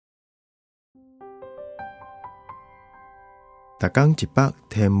逐天一百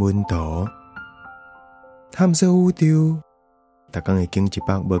天文图，探索宇宙。逐天会经一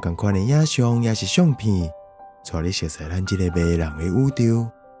百无同款的影像，也是相片，带你熟悉咱这个迷人的宇宙。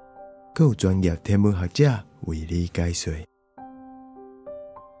更有专业天文学者为你解说。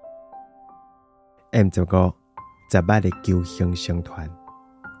M15 18的球形星团。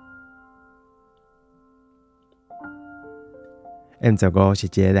M15 是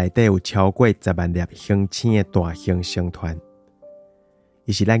一个内底有超过10万粒星星的大型星团，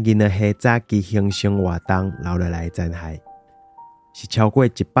伊是咱银河系早期行星活动留落来的残骸，是超过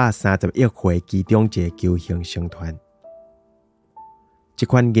130亿岁其中一个球形星团。这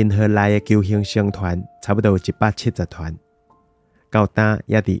款银河内的球形星团差不多有170团，到今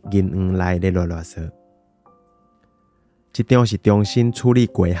也伫银河内咧乱踅。这张是中心处理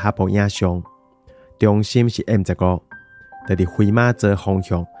过的哈勃影像，中心是 M15， 就伫飞马座方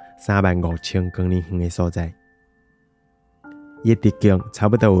向35000光年远的所在。伊的直径差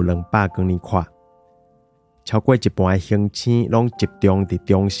不多有200光年宽，超过一半的星星拢集中伫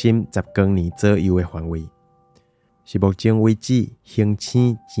中心10光年左右的范围，是目前为止星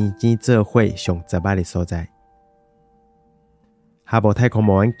星渐渐做伙上10密的所在。哈勃太空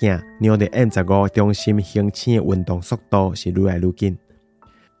望远镜量到 M15 中心星星的运动速度是愈来愈紧，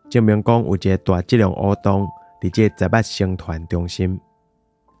证明讲有一个大质量乌洞伫这10密星团中心。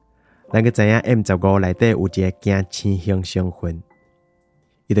咱个知影 M15 内底有一个行星型星群，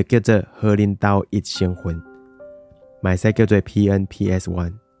伊就叫做核能岛1星群，嘛会使叫做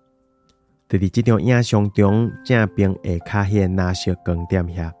PNPS1。就伫这张影像中正边下骹迄个蓝色光点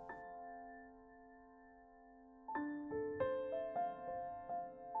遐。